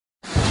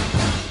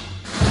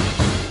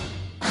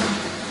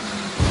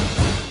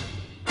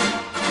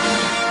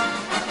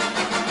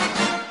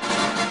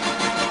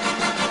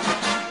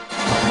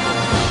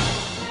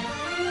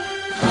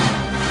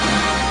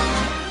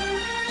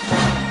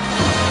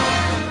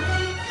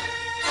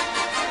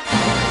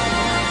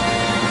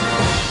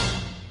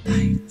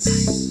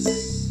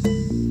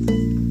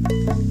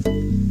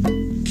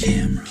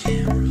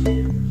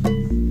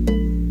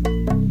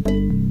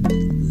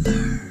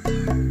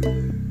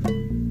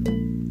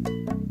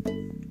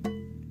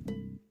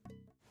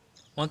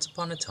Once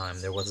upon a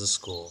time there was a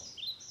school,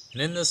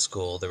 and in this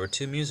school there were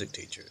two music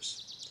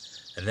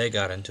teachers, and they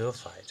got into a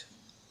fight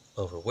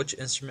over which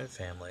instrument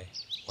family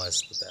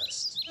was the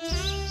best.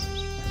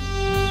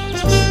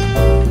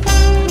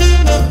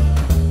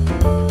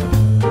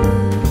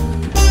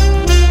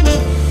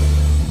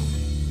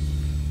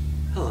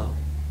 Hello,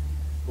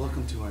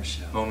 welcome to our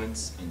show.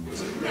 Moments in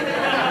music.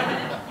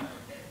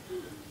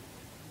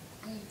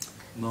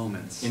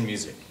 Moments. In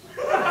music.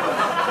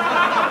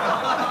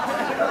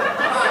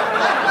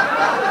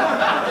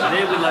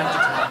 Today we'd like to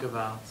talk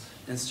about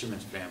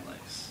instrument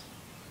families.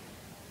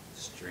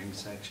 String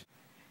section.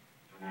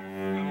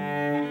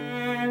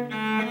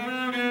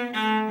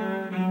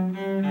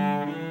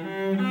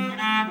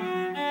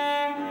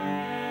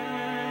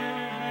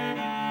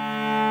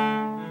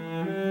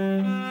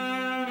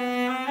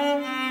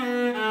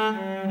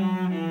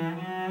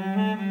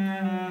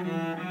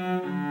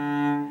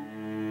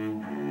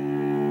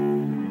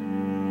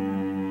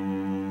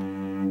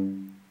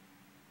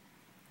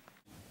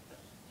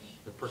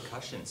 The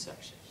percussion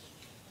section.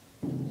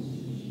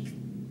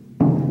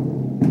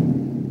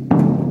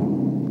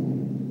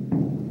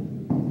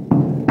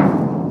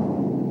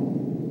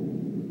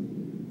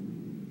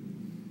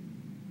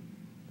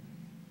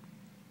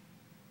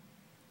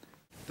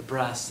 The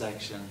brass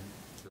section.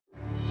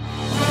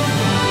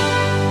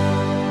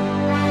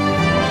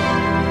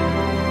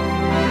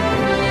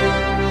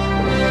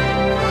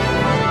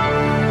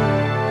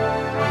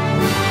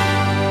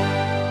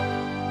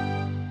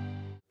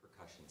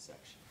 Percussion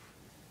section.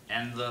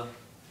 And the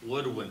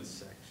woodwind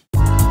section.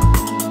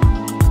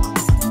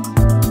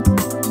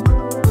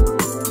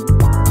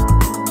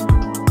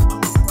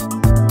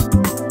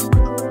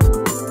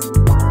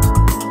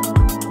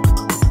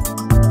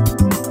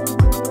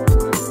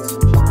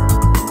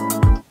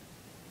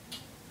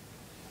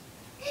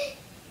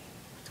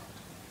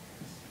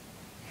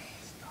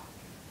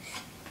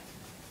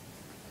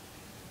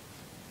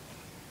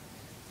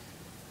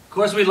 Of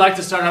course, we'd like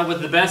to start out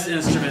with the best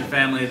instrument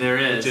family there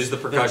is. Which is the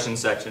percussion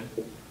section.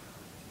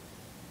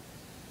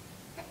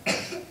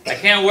 I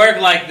can't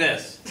work like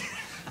this.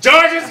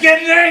 George is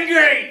getting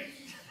angry!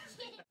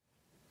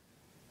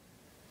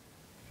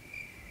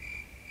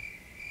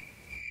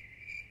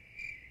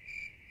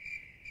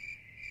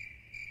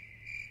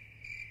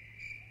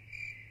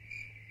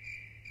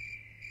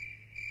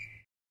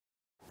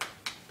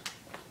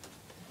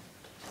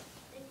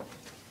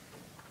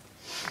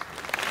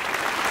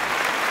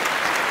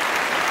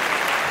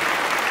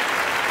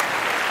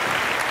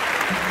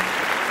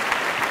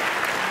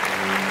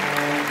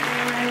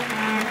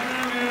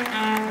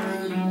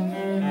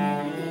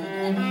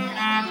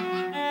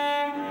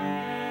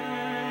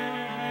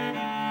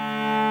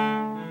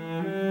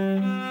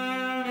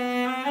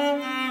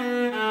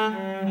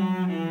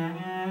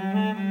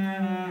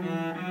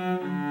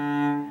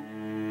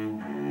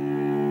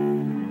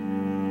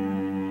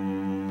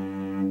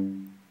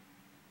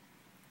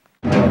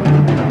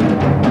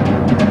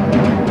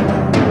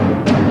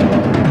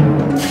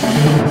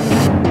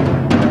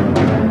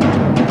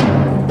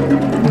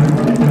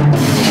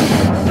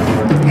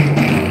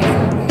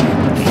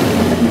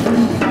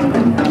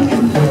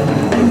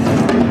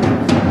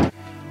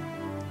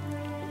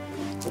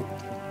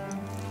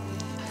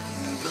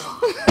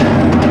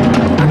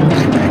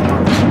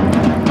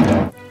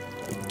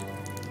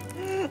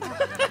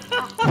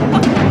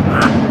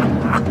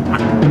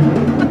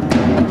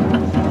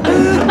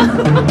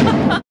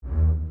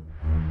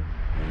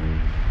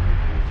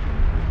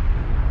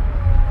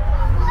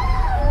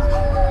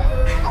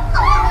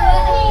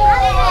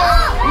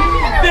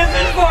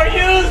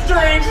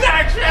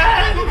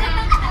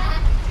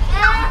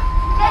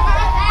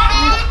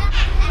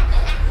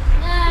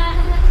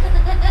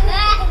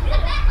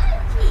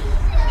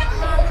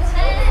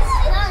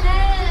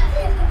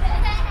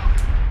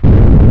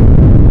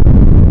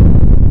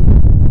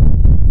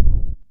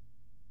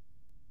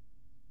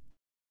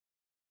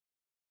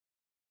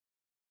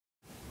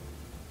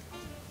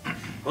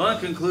 Well, in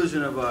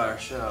conclusion of our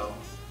show,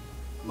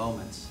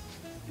 Moments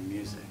in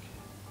Music,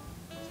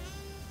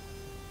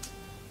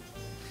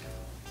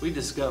 we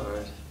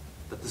discovered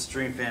that the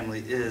string family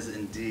is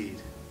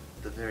indeed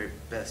the very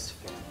best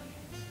family.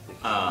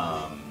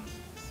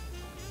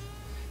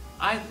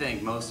 I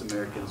think most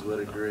Americans would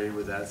agree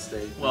with that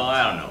statement. Well,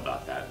 I don't know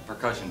about that.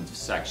 Percussion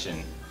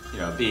section, you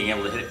know, being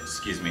able to hit.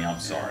 Excuse me, I'm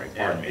sorry.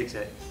 Pardon me.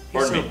 Exactly. He's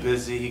Pardon so me.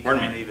 busy he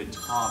Pardon can't me. even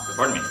talk about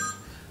Pardon me.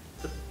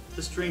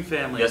 The string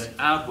family Yes.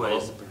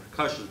 outweighs Hello? the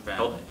percussion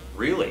family Oh,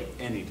 really?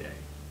 any day.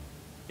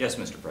 Yes,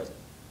 Mr.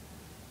 President.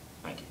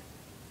 Thank you.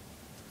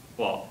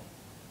 Well,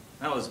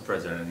 that was the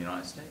President of the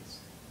United States.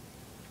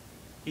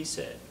 He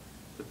said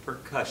the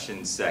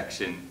percussion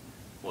section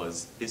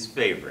was his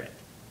favorite.